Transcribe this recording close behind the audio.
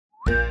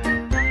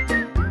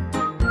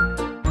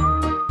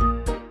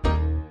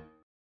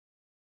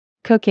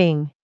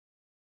Cooking.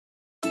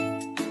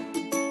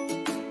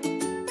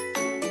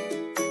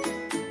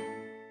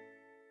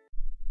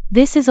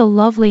 This is a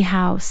lovely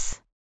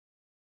house.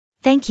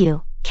 Thank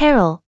you,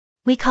 Carol.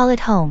 We call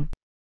it home.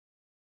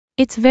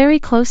 It's very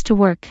close to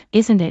work,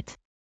 isn't it?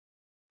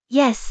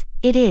 Yes,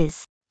 it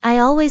is. I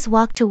always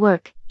walk to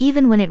work,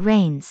 even when it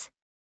rains.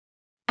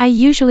 I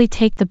usually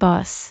take the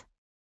bus.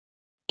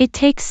 It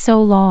takes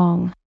so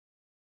long.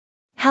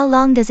 How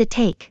long does it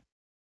take?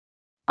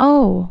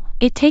 Oh,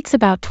 it takes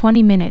about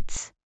 20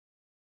 minutes.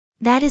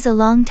 That is a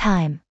long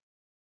time.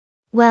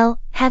 Well,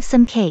 have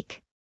some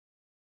cake.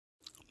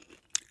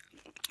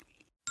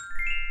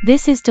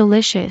 This is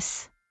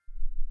delicious.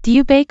 Do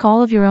you bake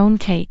all of your own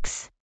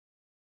cakes?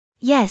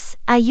 Yes,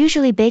 I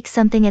usually bake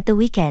something at the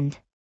weekend.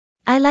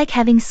 I like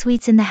having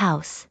sweets in the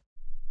house.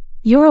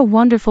 You're a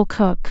wonderful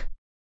cook.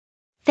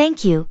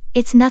 Thank you,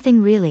 it's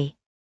nothing really.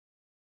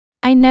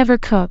 I never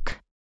cook.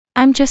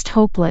 I'm just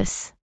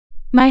hopeless.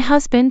 My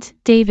husband,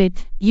 David,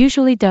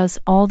 usually does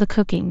all the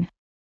cooking.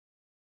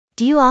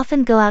 Do you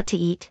often go out to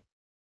eat?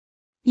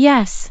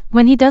 Yes,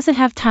 when he doesn't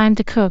have time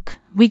to cook,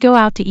 we go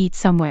out to eat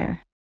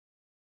somewhere.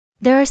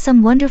 There are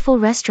some wonderful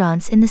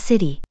restaurants in the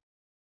city.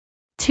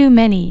 Too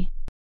many.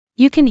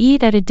 You can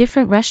eat at a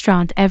different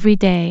restaurant every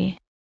day.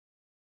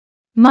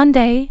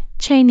 Monday,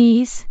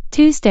 Chinese,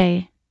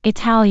 Tuesday,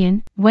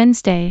 Italian,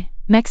 Wednesday,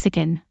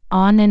 Mexican,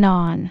 on and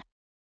on.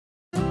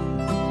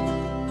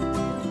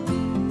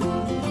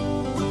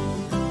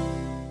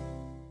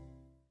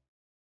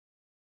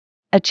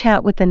 A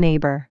chat with a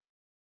neighbor.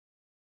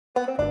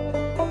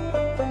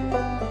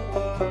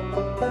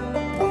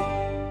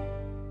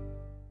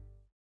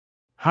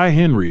 Hi,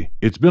 Henry.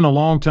 It's been a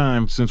long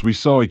time since we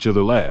saw each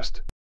other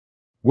last.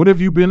 What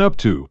have you been up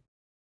to?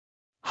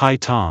 Hi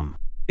Tom.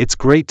 It's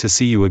great to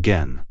see you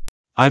again.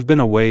 I've been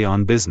away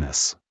on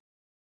business.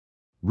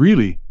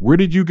 Really? Where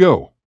did you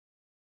go?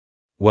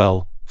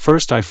 Well,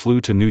 first I flew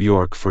to New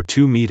York for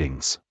 2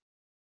 meetings.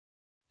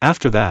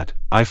 After that,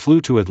 I flew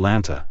to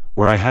Atlanta,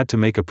 where I had to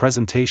make a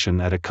presentation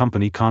at a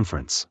company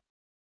conference.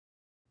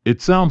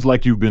 It sounds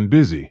like you've been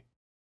busy.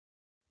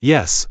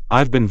 Yes,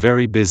 I've been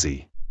very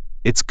busy.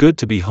 It's good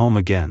to be home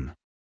again.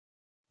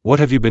 What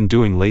have you been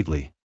doing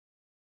lately?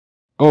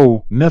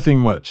 Oh, nothing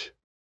much.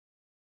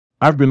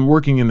 I've been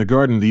working in the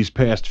garden these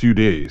past few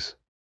days.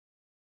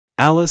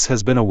 Alice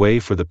has been away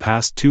for the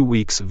past 2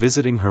 weeks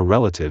visiting her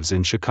relatives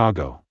in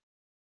Chicago.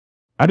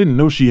 I didn't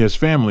know she has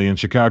family in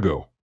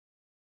Chicago.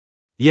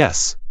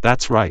 Yes,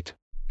 that's right.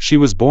 She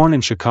was born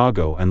in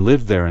Chicago and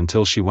lived there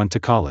until she went to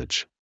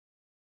college.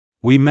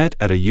 We met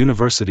at a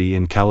university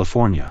in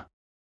California.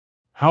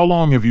 How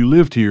long have you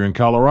lived here in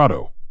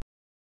Colorado?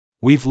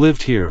 We've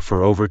lived here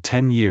for over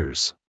 10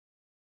 years.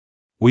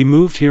 We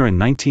moved here in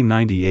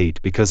 1998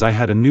 because I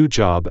had a new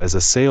job as a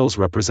sales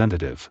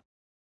representative.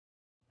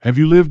 Have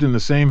you lived in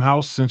the same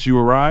house since you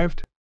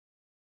arrived?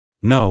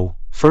 No,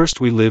 first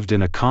we lived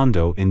in a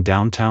condo in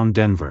downtown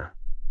Denver.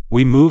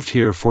 We moved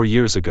here 4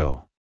 years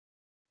ago.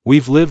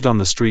 We've lived on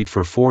the street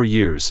for 4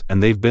 years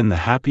and they've been the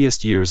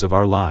happiest years of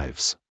our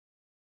lives.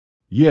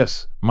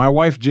 Yes, my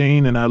wife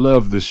Jane and I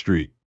love this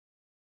street.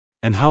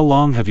 And how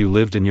long have you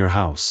lived in your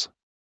house?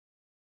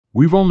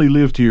 We've only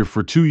lived here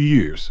for 2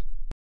 years.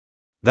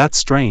 That's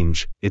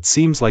strange, it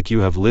seems like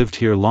you have lived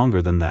here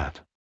longer than that.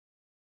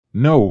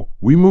 No,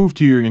 we moved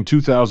here in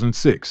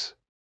 2006.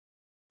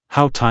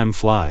 How time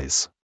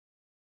flies.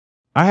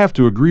 I have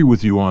to agree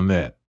with you on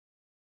that.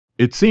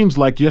 It seems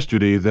like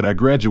yesterday that I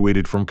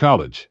graduated from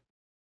college.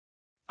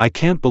 I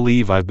can't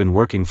believe I've been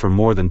working for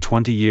more than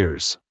 20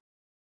 years.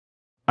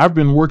 I've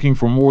been working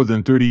for more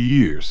than 30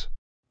 years.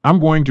 I'm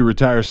going to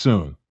retire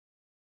soon.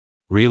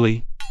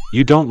 Really?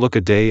 You don't look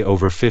a day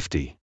over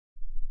 50.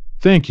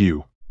 Thank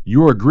you.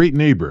 You're a great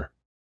neighbor.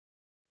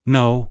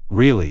 No,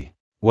 really.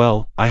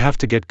 Well, I have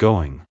to get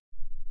going.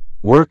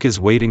 Work is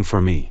waiting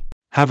for me.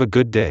 Have a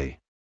good day.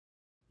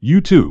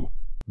 You too.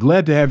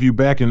 Glad to have you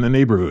back in the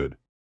neighborhood.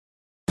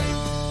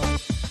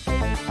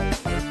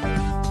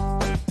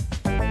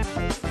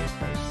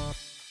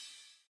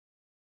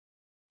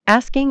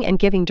 Asking and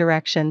giving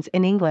directions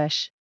in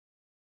English.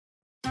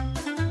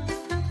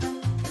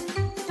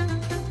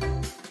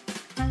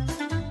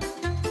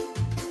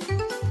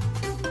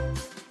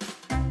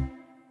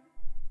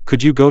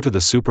 Could you go to the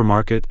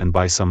supermarket and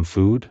buy some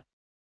food?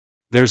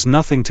 There's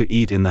nothing to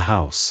eat in the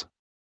house.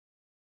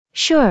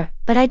 Sure,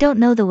 but I don't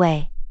know the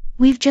way.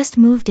 We've just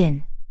moved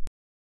in.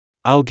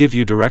 I'll give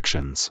you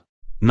directions.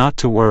 Not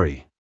to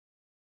worry.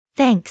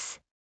 Thanks.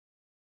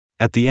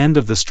 At the end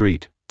of the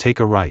street, take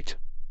a right.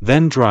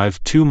 Then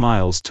drive 2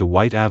 miles to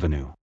White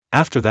Avenue.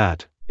 After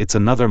that, it's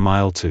another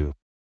mile to.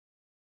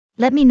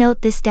 Let me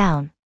note this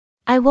down.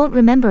 I won't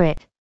remember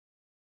it.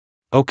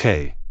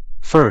 Okay.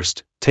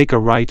 First, take a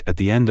right at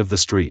the end of the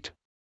street.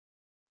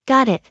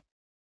 Got it.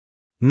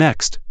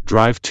 Next,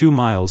 drive 2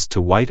 miles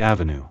to White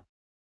Avenue.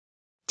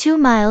 2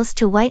 miles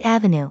to White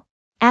Avenue.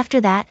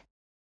 After that,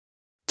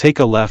 Take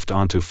a left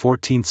onto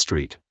 14th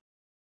Street.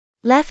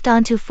 left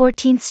onto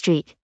 14th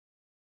Street.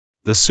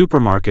 The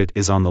supermarket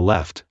is on the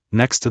left,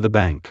 next to the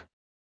bank.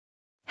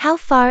 How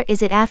far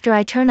is it after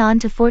I turn on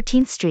to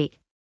 14th Street?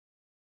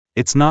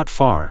 It's not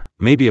far,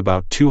 maybe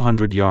about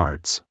 200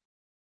 yards.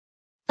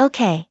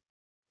 Okay.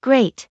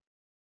 Great.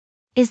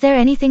 Is there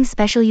anything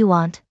special you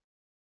want?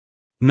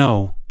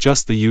 No,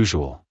 just the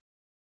usual.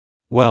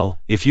 Well,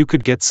 if you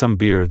could get some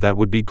beer, that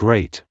would be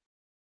great.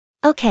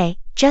 Okay,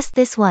 just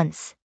this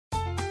once.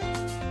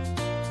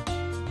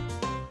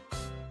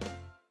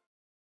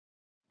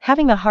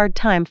 Having a hard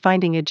time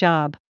finding a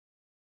job.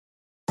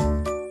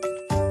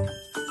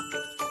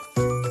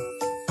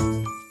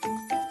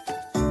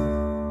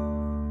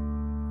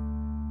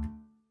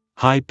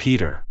 Hi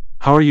Peter,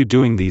 how are you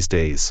doing these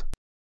days?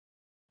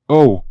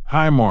 Oh,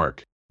 hi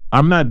Mark.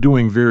 I'm not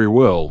doing very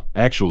well,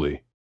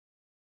 actually.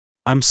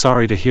 I'm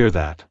sorry to hear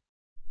that.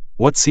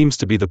 What seems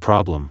to be the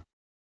problem?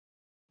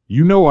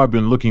 You know I've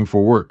been looking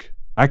for work.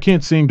 I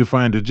can't seem to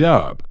find a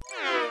job.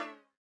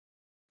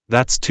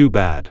 That's too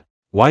bad.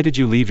 Why did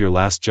you leave your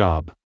last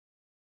job?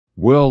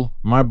 Well,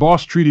 my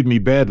boss treated me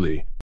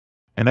badly,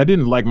 and I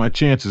didn't like my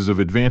chances of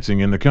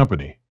advancing in the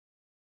company.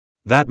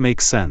 That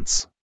makes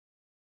sense.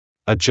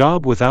 A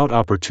job without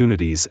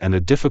opportunities and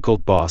a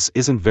difficult boss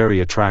isn't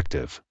very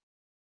attractive.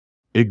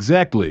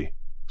 Exactly.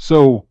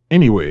 So,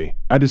 anyway,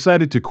 I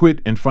decided to quit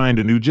and find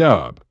a new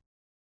job.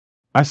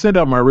 I sent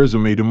out my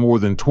resume to more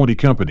than 20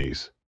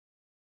 companies.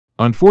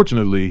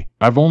 Unfortunately,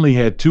 I've only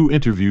had 2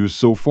 interviews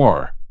so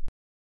far.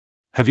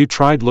 Have you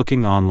tried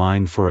looking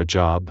online for a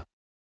job?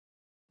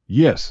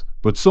 Yes,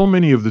 but so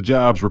many of the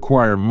jobs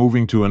require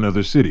moving to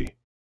another city.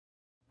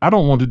 I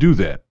don't want to do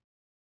that.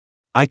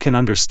 I can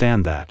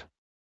understand that.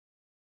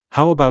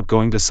 How about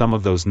going to some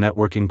of those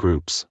networking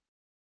groups?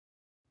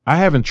 I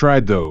haven't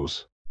tried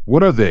those.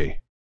 What are they?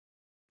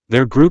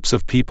 They're groups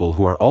of people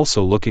who are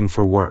also looking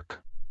for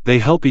work. They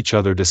help each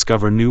other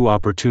discover new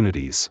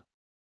opportunities.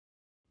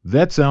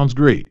 That sounds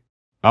great.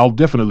 I'll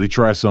definitely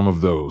try some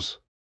of those.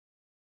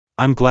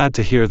 I'm glad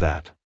to hear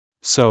that.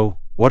 So,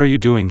 what are you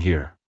doing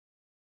here?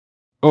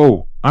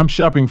 Oh, I'm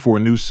shopping for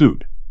a new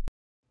suit.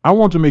 I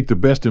want to make the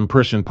best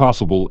impression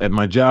possible at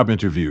my job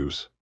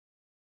interviews.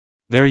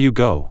 There you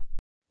go.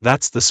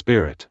 That's the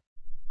spirit.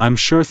 I'm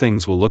sure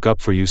things will look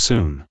up for you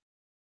soon.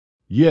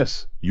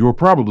 Yes, you're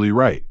probably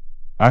right.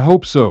 I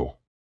hope so.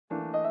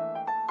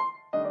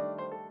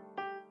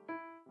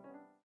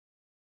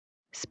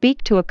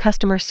 Speak to a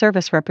customer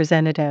service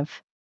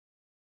representative.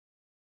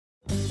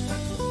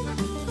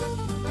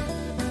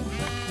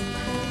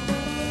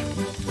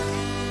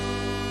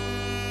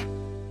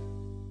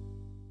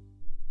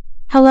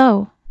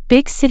 Hello,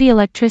 Big City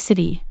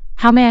Electricity.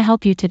 How may I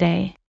help you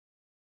today?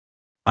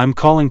 I'm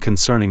calling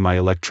concerning my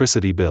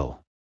electricity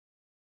bill.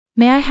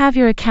 May I have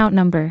your account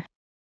number?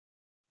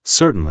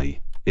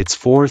 Certainly, it's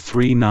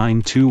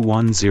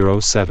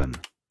 4392107.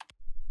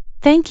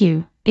 Thank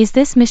you. Is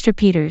this Mr.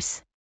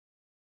 Peters?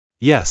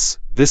 Yes,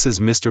 this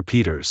is Mr.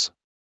 Peters.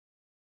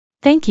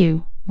 Thank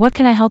you. What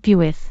can I help you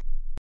with?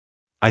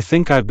 I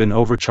think I've been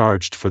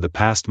overcharged for the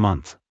past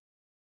month.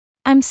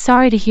 I'm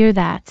sorry to hear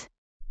that.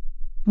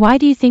 Why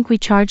do you think we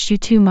charged you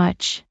too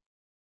much?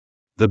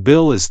 The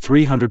bill is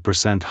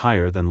 300%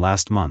 higher than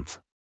last month.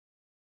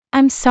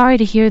 I'm sorry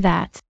to hear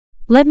that.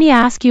 Let me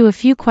ask you a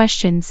few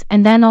questions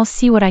and then I'll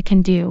see what I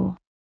can do.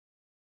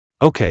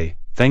 Okay,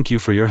 thank you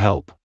for your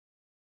help.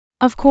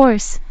 Of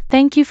course,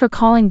 thank you for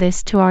calling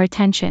this to our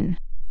attention.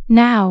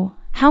 Now,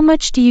 how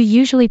much do you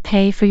usually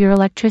pay for your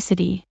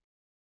electricity?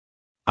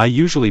 I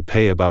usually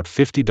pay about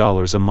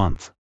 $50 a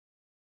month.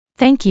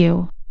 Thank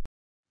you.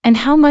 And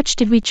how much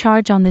did we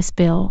charge on this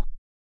bill?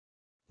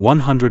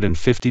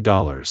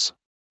 $150.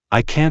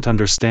 I can't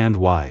understand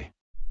why.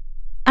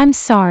 I'm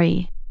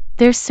sorry.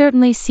 There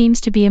certainly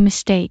seems to be a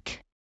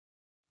mistake.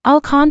 I'll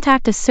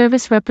contact a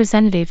service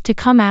representative to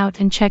come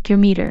out and check your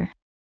meter.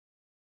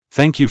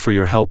 Thank you for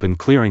your help in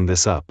clearing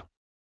this up.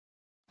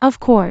 Of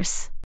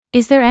course.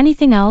 Is there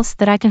anything else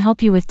that I can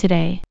help you with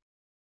today?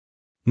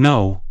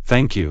 No,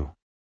 thank you.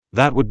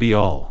 That would be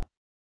all.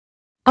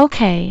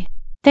 Okay.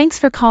 Thanks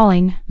for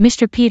calling,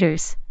 Mr.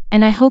 Peters,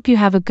 and I hope you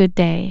have a good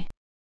day.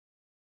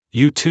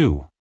 You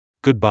too.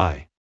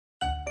 Goodbye.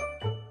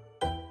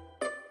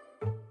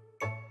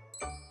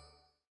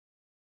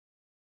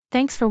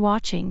 Thanks for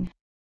watching.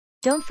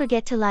 Don't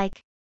forget to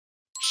like,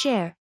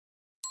 share,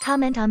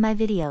 comment on my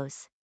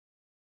videos.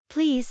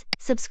 Please,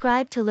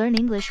 subscribe to Learn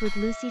English with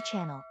Lucy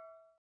channel.